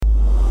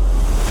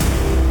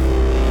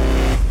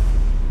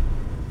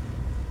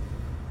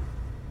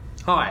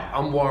Hi,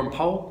 I'm Warren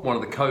Pohl, one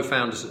of the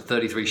co-founders at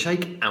 33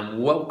 Shake,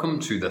 and welcome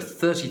to the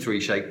 33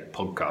 Shake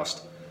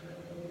podcast.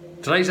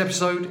 Today's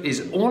episode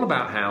is all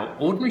about how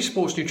ordinary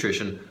sports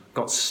nutrition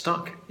got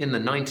stuck in the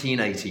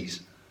 1980s,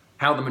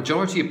 how the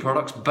majority of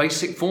products'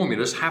 basic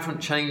formulas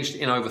haven't changed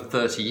in over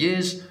 30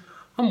 years,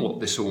 and what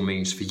this all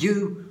means for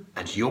you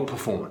and your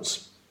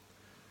performance.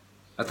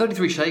 At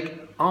 33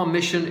 Shake, our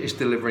mission is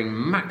delivering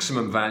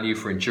maximum value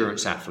for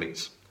endurance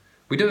athletes.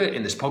 We do it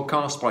in this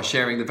podcast by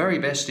sharing the very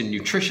best in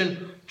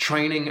nutrition,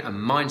 training and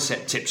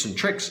mindset tips and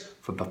tricks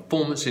for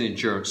performance in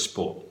endurance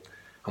sport.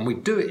 And we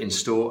do it in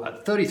store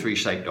at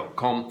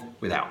 33shake.com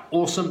with our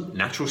awesome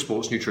natural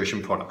sports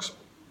nutrition products.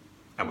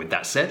 And with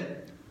that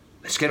said,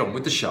 let's get on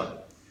with the show.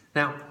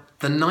 Now,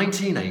 the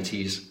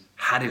 1980s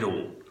had it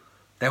all.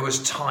 There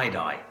was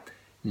tie-dye,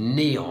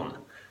 neon,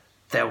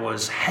 there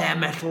was hair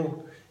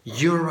metal,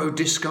 Euro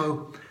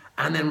disco,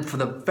 and then for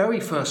the very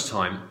first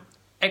time,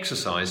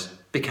 exercise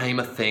became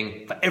a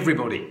thing for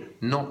everybody,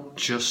 not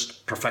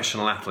just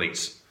professional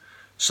athletes.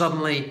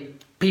 Suddenly,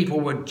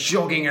 people were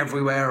jogging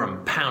everywhere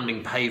and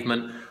pounding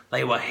pavement.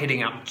 They were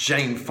hitting up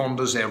Jane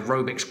Fonda's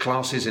aerobics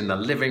classes in the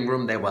living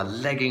room. There were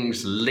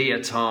leggings,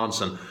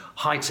 leotards, and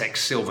high-tech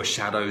silver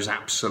shadows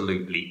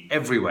absolutely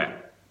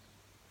everywhere.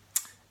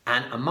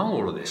 And among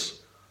all of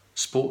this,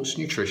 sports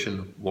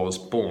nutrition was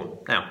born.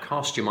 Now,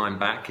 cast your mind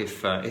back,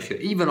 if you're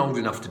even old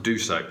enough to do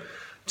so,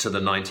 to the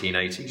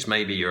 1980s.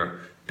 Maybe you're a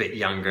bit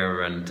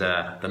younger and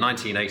the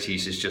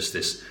 1980s is just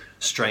this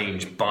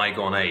strange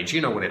bygone age.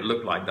 You know what it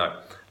looked like though.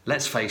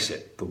 Let's face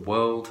it, the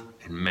world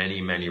in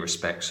many, many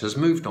respects has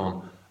moved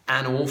on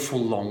an awful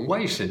long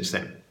way since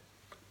then.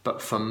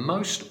 But for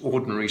most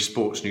ordinary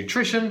sports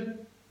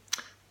nutrition,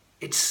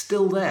 it's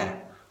still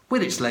there,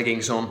 with its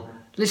leggings on,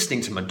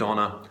 listening to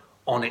Madonna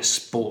on its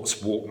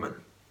sports Walkman.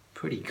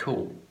 Pretty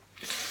cool.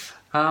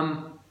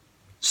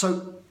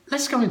 So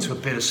let's go into a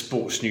bit of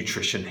sports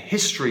nutrition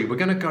history. We're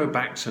going to go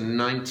back to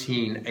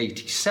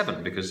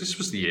 1987 because this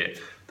was the year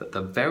that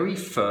the very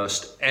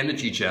first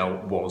energy gel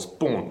was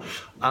born.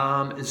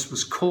 This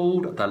was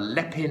called the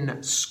Lepin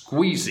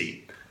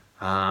Squeezy.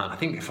 I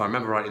think if I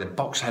remember rightly, the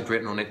box had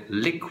written on it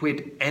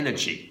Liquid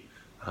Energy.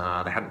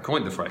 They hadn't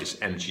coined the phrase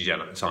energy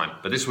gel at the time,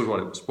 but this was what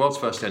it was. World's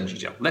first energy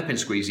gel. Lepin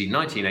Squeezy,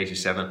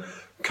 1987,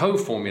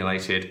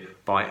 co-formulated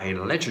by a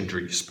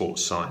legendary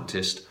sports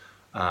scientist,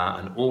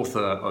 an author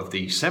of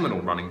the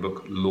seminal running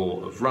book,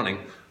 Law of Running,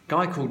 a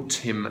guy called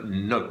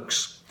Tim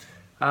Noakes.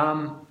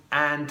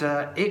 And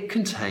it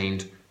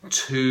contained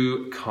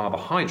two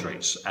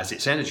carbohydrates as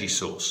its energy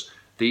source.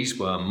 These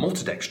were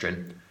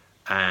maltodextrin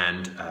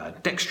and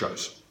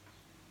dextrose.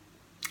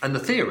 And the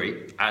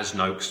theory, as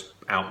Noakes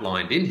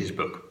outlined in his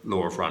book,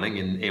 Law of Running,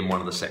 in one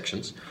of the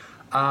sections,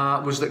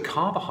 was that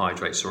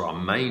carbohydrates are our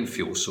main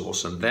fuel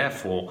source, and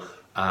therefore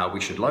we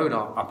should load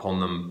up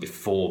on them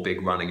before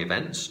big running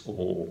events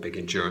or big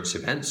endurance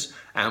events,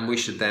 and we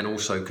should then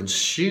also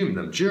consume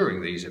them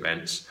during these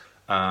events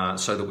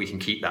so that we can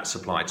keep that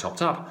supply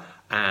topped up,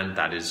 and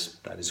that is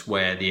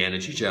where the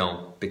energy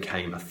gel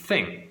became a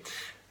thing.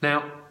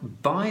 Now,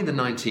 by the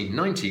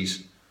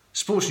 1990s,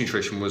 sports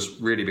nutrition was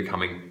really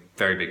becoming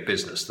very big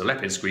business. The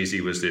Lepin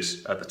Squeezy was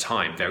this, at the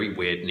time, very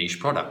weird niche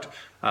product,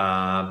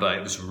 but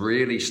it was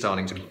really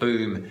starting to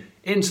boom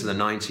into the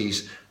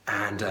 90s,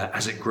 and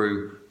as it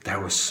grew, there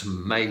was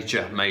some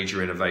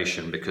major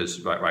innovation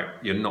because, right,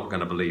 you're not going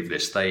to believe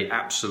this. They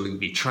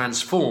absolutely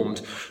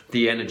transformed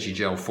the energy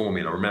gel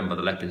formula. Remember,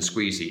 the Lepin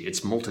Squeezy, it's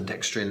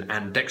maltodextrin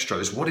and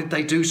dextrose. What did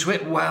they do to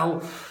it?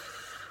 Well,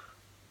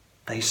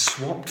 they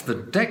swapped the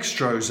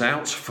dextrose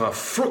out for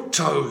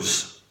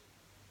fructose.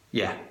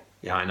 Yeah,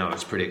 I know,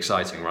 it's pretty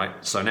exciting, right?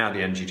 So now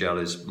the energy gel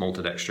is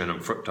maltodextrin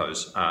and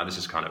fructose. This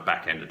is kind of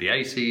back end of the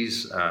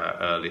 80s,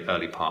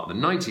 early part of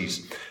the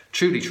 90s.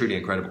 Truly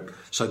incredible.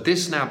 So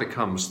this now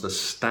becomes the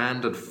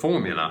standard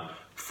formula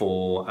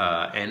for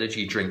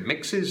energy drink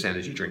mixes,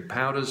 energy drink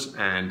powders,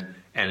 and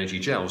energy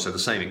gels. So the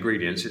same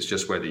ingredients, it's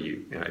just whether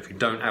if you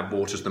don't add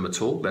water to them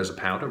at all, there's a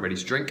powder ready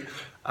to drink,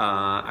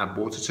 add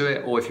water to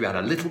it, or if you add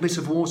a little bit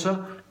of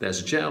water,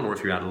 there's a gel, or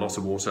if you add a lot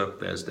of water,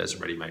 there's a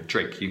ready-made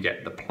drink. You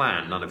get the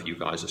plan. None of you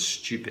guys are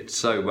stupid.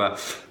 So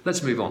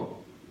let's move on.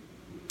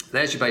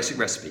 There's your basic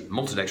recipe,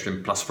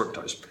 maltodextrin plus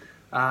fructose.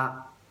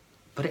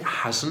 But it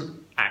hasn't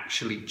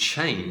actually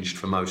changed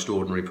for most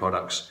ordinary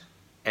products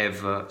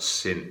ever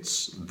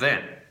since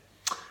then.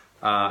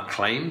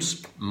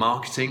 Claims,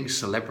 marketing,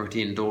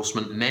 celebrity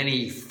endorsement,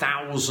 many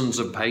thousands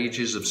of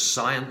pages of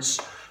science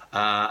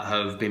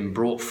have been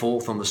brought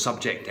forth on the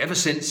subject ever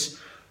since,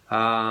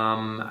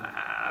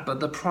 but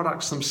the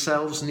products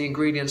themselves and the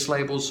ingredients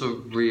labels are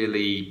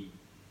really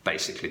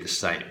basically the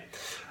same.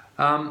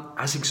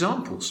 As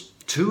examples,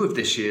 two of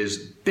this year's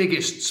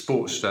biggest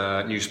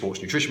new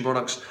sports nutrition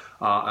products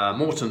are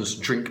Morton's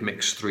Drink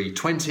Mix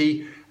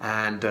 320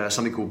 and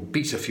something called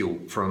Beta Fuel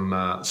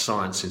from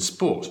Science in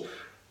Sport.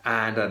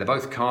 And they're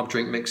both carb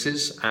drink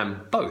mixes, and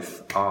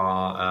both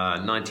are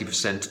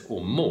 90%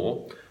 or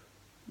more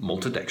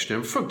maltodextrin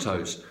and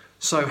fructose.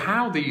 So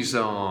how these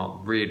are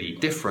really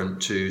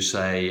different to,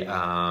 say,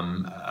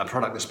 a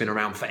product that's been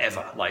around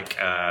forever, like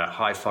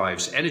High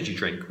Five's energy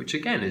drink, which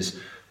again is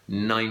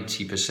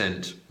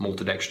 90%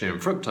 maltodextrin and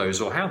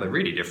fructose, or how they're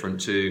really different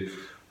to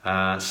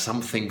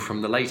something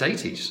from the late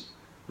 80s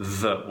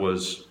that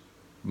was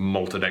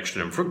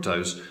maltodextrin and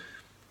fructose,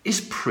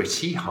 is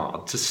pretty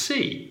hard to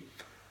see.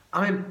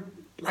 I mean,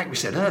 like we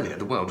said earlier,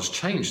 the world has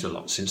changed a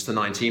lot since the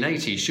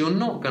 1980s. You're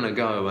not going to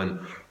go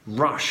and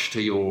rush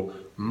to your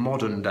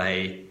modern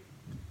day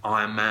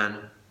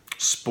Ironman,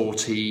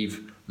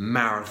 Sportive,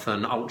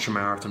 marathon,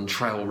 ultramarathon,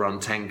 trail run,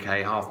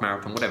 10K, half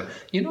marathon, whatever.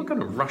 You're not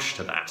going to rush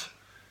to that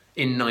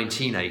in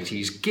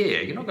 1980s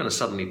gear. You're not going to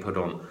suddenly put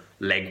on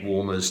leg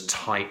warmers,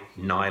 tight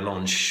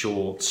nylon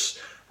shorts,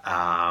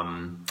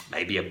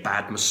 maybe a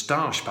bad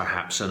moustache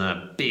perhaps, and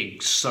a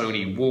big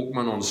Sony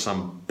Walkman on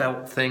some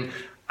belt thing.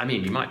 I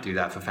mean, you might do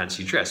that for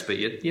fancy dress, but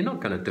you're not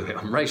going to do it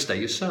on race day.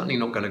 You're certainly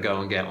not going to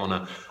go and get on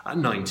a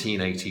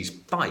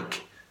 1980s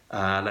bike.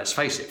 Let's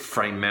face it,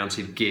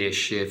 frame-mounted gear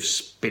shifts,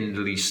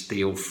 spindly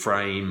steel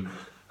frame.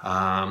 Do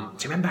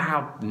you remember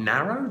how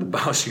narrow the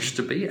bars used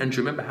to be? And do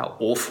you remember how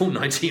awful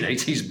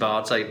 1980s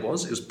bar tape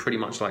was? It was pretty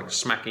much like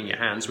smacking your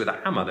hands with a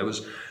hammer.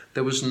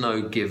 There was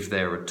no give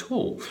there at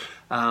all.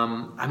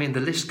 I mean,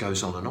 the list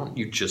goes on and on.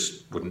 You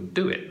just wouldn't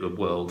do it. The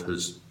world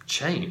has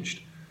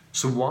changed.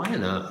 So why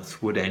on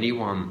earth would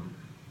anyone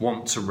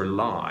want to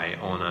rely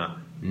on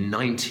a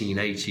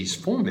 1980s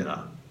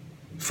formula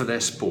for their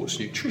sports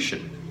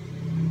nutrition?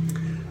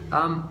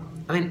 I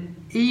mean,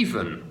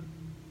 even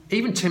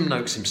Tim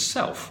Noakes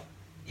himself,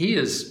 he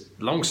has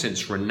long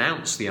since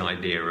renounced the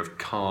idea of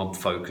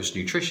carb-focused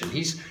nutrition.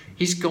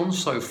 He's gone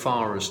so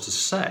far as to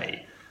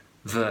say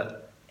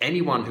that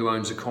anyone who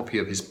owns a copy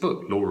of his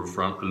book, Law of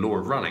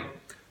Running,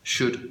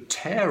 should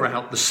tear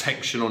out the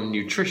section on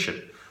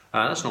nutrition.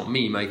 That's not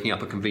me making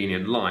up a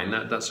convenient line.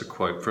 That's a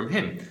quote from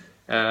him.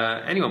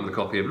 Anyone with a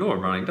copy of Law of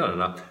Running,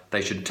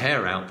 they should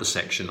tear out the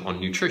section on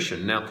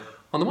nutrition. Now,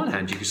 on the one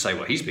hand, you could say,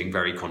 well, he's being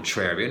very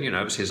contrarian,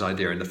 it was his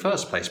idea in the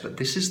first place, but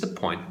this is the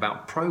point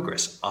about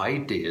progress.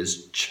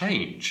 Ideas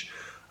change.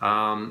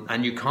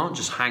 And you can't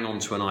just hang on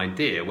to an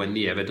idea when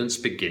the evidence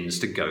begins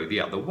to go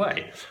the other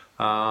way.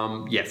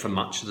 Yet for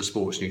much of the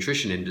sports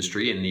nutrition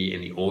industry in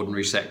the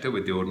ordinary sector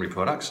with the ordinary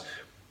products,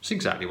 it's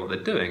exactly what they're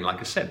doing. Like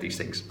I said, these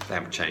things, they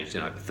haven't changed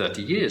in over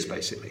 30 years,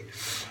 basically.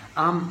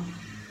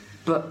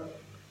 But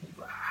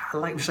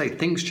like we say,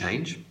 things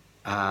change.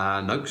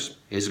 Noakes,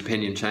 his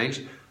opinion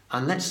changed.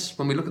 And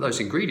when we look at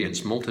those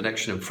ingredients,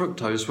 maltodextrin and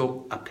fructose,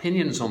 well,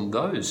 opinions on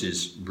those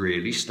is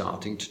really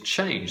starting to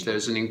change.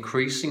 There's an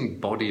increasing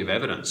body of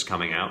evidence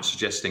coming out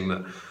suggesting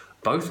that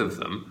both of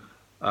them,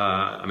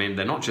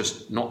 they're not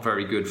just not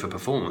very good for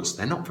performance,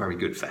 they're not very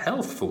good for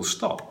health, full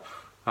stop.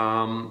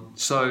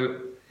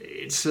 So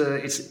it's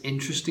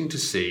interesting to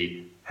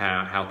see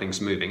how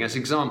things are moving. As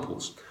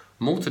examples,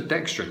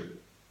 maltodextrin,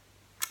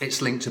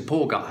 it's linked to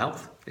poor gut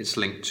health, it's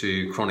linked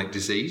to chronic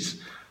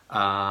disease.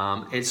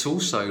 It's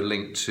also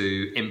linked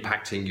to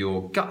impacting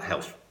your gut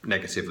health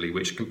negatively,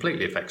 which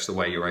completely affects the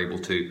way you're able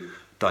to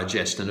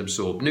digest and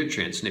absorb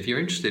nutrients. And if you're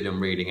interested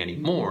in reading any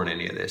more on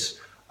any of this,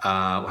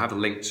 we'll have a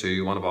link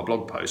to one of our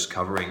blog posts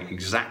covering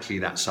exactly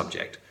that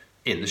subject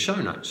in the show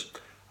notes.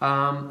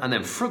 And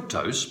then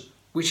fructose,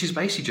 which is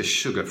basically just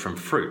sugar from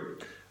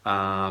fruit.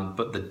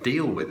 But the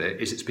deal with it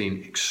is it's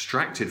been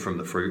extracted from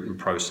the fruit and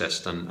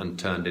processed and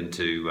turned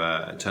into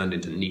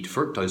neat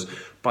fructose.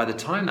 By the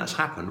time that's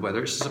happened,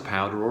 whether it's as a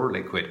powder or a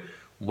liquid,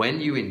 when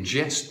you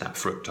ingest that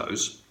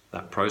fructose,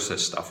 that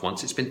processed stuff,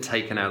 once it's been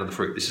taken out of the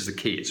fruit, this is the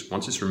key,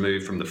 once it's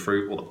removed from the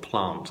fruit or the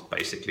plant,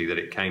 basically, that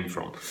it came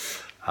from,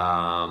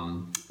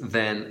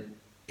 then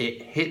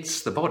it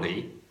hits the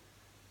body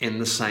in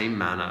the same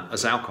manner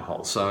as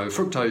alcohol. So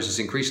fructose is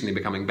increasingly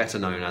becoming better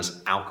known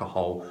as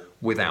alcohol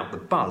without the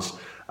buzz,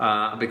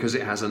 because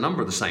it has a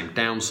number of the same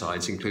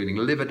downsides, including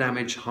liver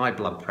damage, high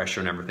blood pressure,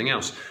 and everything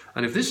else.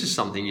 And if this is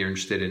something you're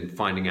interested in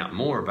finding out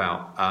more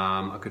about,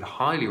 I could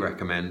highly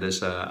recommend,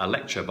 there's a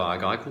lecture by a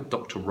guy called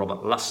Dr.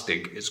 Robert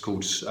Lustig. It's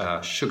called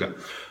Sugar,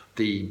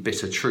 the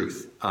Bitter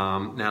Truth.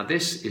 Now,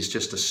 this is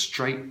just a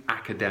straight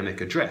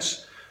academic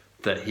address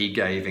that he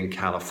gave in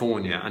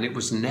California, and it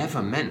was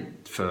never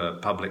meant for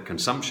public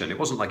consumption. It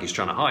wasn't like he's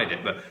trying to hide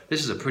it, but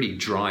this is a pretty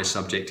dry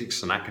subject.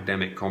 It's an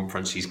academic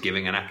conference. He's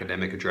giving an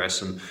academic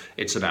address, and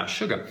it's about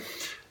sugar.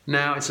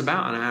 Now, it's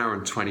about an hour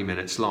and 20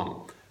 minutes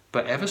long,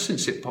 but ever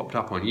since it popped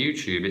up on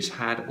YouTube, it's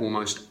had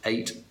almost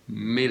 8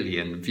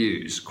 million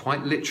views.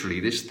 Quite literally,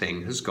 this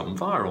thing has gone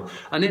viral.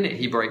 And in it,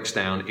 he breaks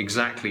down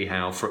exactly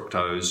how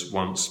fructose,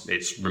 once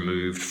it's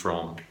removed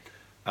from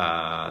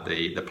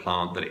the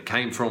plant that it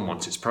came from,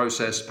 once it's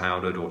processed,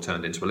 powdered, or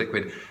turned into a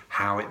liquid,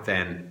 how it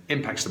then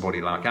impacts the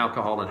body like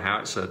alcohol, and how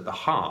it's at the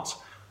heart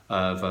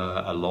of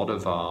a lot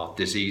of our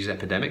disease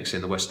epidemics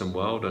in the Western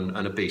world,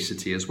 and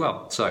obesity as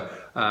well. So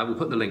we'll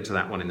put the link to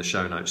that one in the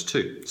show notes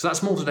too. So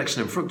that's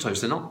maltodextrin and fructose.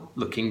 They're not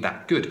looking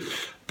that good,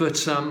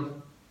 but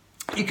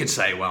you could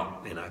say,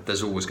 well,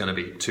 there's always going to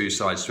be two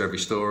sides to every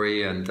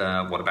story, and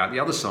what about the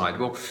other side?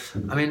 Well,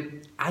 I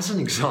mean, as an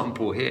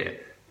example here,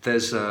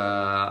 there's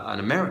an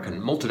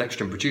American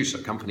maltodextrin producer,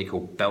 a company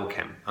called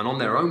Belchem, and on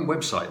their own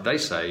website they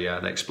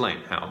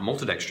explain how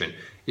maltodextrin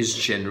is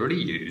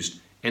generally used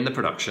in the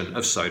production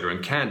of soda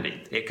and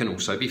candy. It can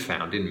also be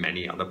found in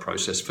many other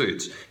processed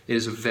foods. It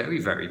is a very,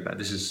 very bad,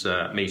 this is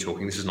me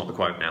talking, this is not the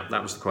quote now,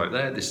 that was the quote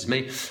there, this is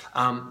me.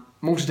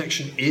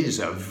 Maltodextrin is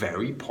a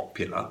very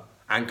popular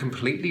and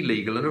completely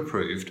legal and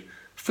approved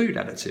food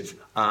additive,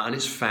 and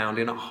it's found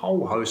in a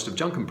whole host of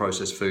junk and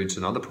processed foods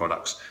and other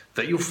products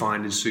that you'll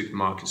find in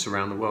supermarkets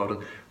around the world,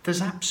 and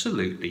there's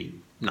absolutely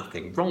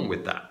nothing wrong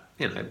with that.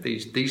 You know,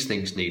 these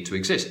things need to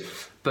exist.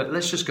 But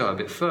let's just go a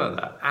bit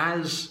further.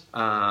 As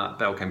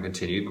Belchem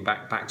continued,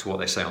 back to what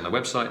they say on their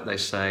website, they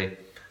say,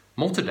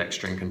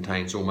 maltodextrin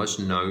contains almost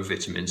no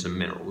vitamins and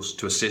minerals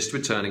to assist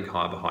with turning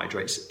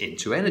carbohydrates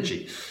into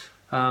energy.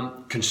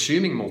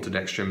 Consuming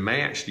maltodextrin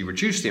may actually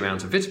reduce the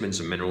amount of vitamins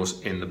and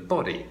minerals in the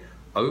body.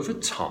 Over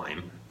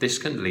time, this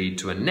can lead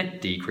to a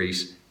net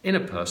decrease in a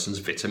person's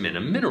vitamin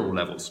and mineral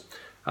levels.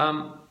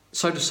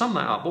 So to sum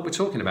that up, what we're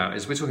talking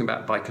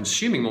about by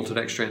consuming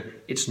maltodextrin,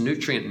 it's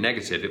nutrient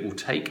negative. It will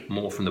take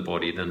more from the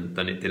body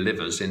than it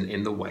delivers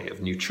in the way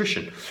of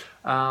nutrition.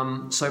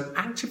 So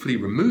actively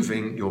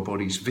removing your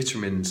body's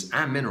vitamins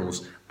and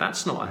minerals,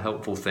 that's not a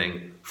helpful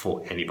thing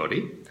for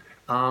anybody.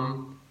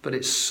 But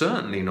it's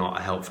certainly not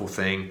a helpful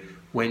thing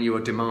when you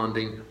are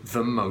demanding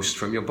the most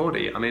from your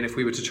body. I mean, if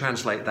we were to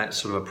translate that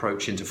sort of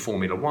approach into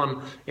Formula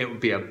One, it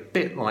would be a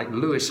bit like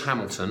Lewis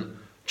Hamilton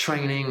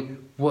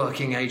training,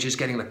 working ages,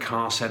 getting the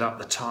car set up,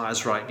 the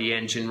tyres right, the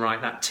engine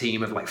right, that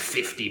team of like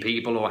 50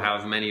 people or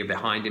however many are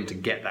behind him to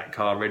get that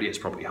car ready. It's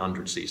probably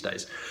hundreds these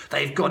days.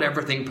 They've got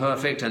everything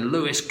perfect, and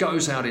Lewis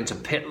goes out into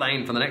pit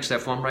lane for the next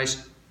F1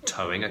 race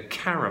towing a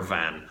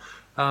caravan.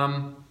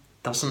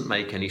 Doesn't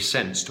make any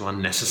sense to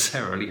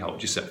unnecessarily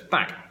hold yourself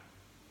back.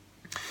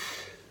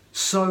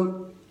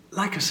 So,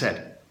 like I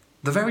said,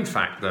 the very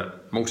fact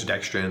that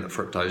maltodextrin, that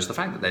fructose, the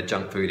fact that they're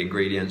junk food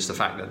ingredients, the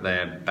fact that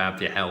they're bad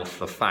for your health,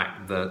 the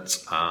fact that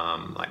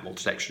like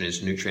maltodextrin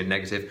is nutrient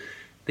negative,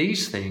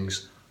 these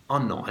things are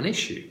not an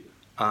issue.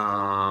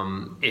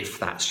 If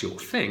that's your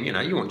thing, you know,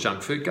 you want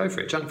junk food, go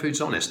for it. Junk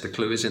food's honest. The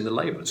clue is in the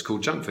label. It's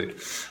called junk food.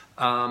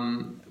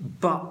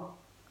 But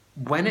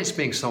when it's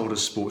being sold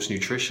as sports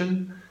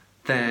nutrition,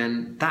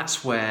 then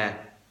that's where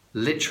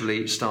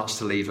literally it starts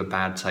to leave a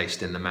bad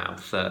taste in the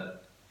mouth.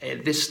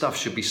 This stuff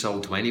should be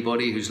sold to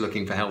anybody who's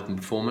looking for health and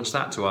performance.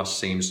 That to us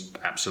seems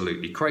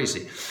absolutely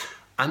crazy.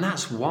 And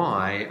that's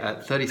why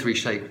at 33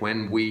 Shake,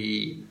 when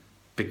we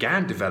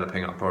began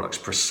developing our products,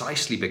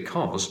 precisely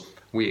because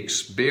we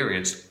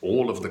experienced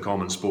all of the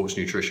common sports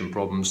nutrition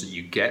problems that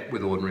you get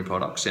with ordinary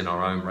products in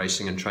our own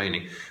racing and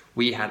training.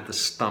 We had the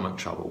stomach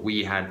trouble,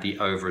 we had the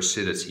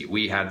over-acidity,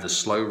 we had the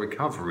slow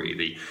recovery,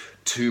 the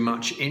too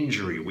much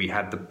injury, we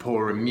had the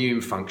poor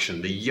immune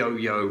function, the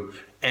yo-yo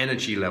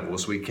energy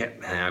levels, we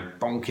kept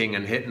bonking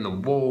and hitting the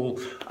wall,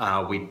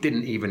 we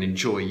didn't even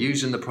enjoy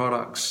using the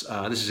products.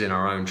 This is in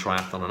our own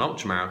triathlon and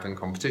ultramarathon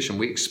competition.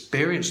 We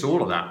experienced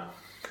all of that.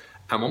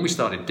 And when we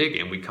started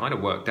digging, we kind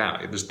of worked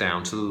out it was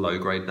down to the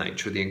low-grade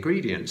nature of the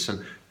ingredients.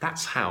 And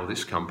that's how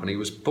this company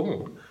was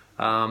born.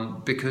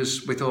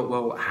 Because we thought,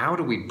 well, how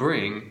do we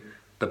bring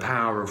the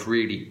power of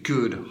really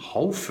good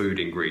whole food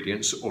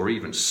ingredients or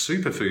even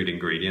superfood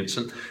ingredients?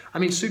 And I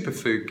mean,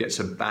 superfood gets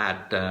a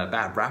bad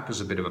rap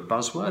as a bit of a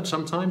buzzword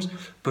sometimes,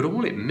 but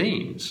all it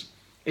means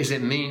is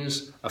it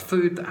means a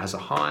food that has a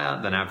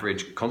higher than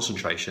average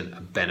concentration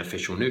of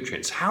beneficial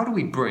nutrients. How do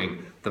we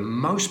bring the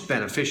most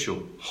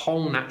beneficial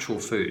whole natural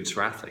foods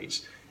for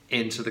athletes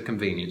into the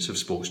convenience of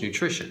sports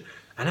nutrition?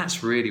 And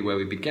that's really where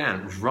we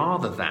began,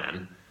 rather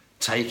than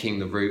taking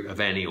the route of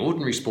any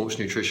ordinary sports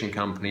nutrition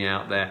company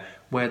out there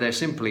where they're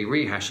simply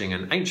rehashing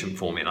an ancient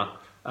formula,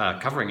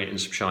 covering it in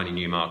some shiny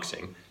new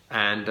marketing,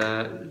 and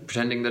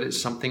pretending that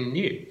it's something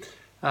new.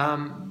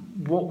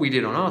 What we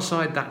did on our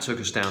side, that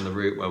took us down the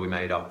route where we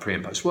made our pre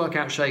and post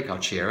workout shake, our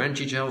Chia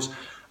energy gels,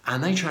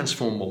 and they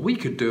transformed what we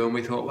could do. And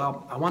we thought,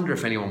 well, I wonder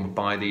if anyone would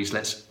buy these.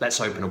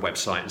 Let's open a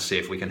website and see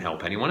if we can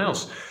help anyone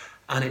else.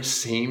 And it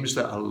seems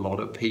that a lot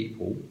of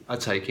people are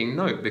taking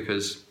note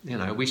because, you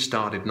know, we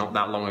started not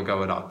that long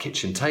ago at our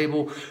kitchen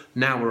table.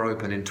 Now we're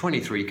open in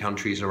 23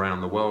 countries around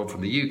the world,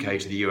 from the UK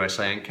to the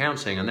USA and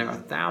counting. And there are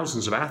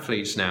thousands of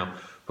athletes now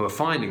who are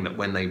finding that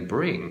when they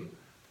bring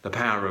the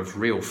power of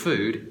real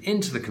food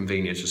into the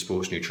convenience of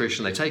sports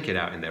nutrition, they take it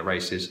out in their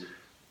races,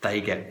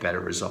 they get better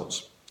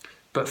results.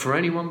 But for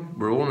anyone,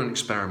 we're all an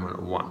experiment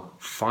of one.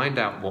 Find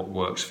out what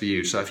works for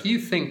you. So if you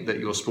think that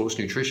your sports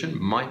nutrition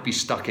might be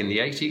stuck in the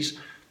 80s,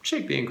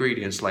 check the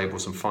ingredients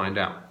labels and find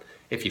out.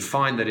 If you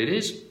find that it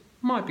is,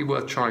 might be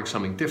worth trying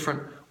something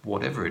different,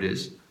 whatever it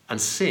is,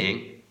 and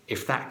seeing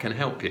if that can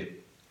help you.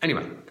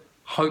 Anyway,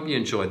 hope you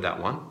enjoyed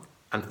that one,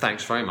 and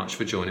thanks very much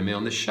for joining me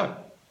on this show.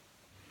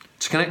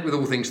 To connect with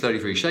all things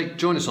 33 Shake,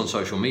 join us on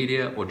social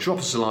media or drop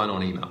us a line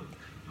on email.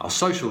 Our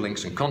social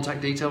links and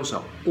contact details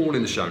are all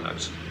in the show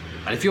notes.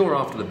 And if you're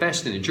after the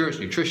best in endurance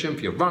nutrition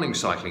for your running,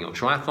 cycling or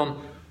triathlon,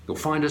 you'll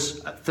find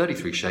us at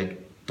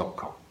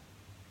 33shake.com.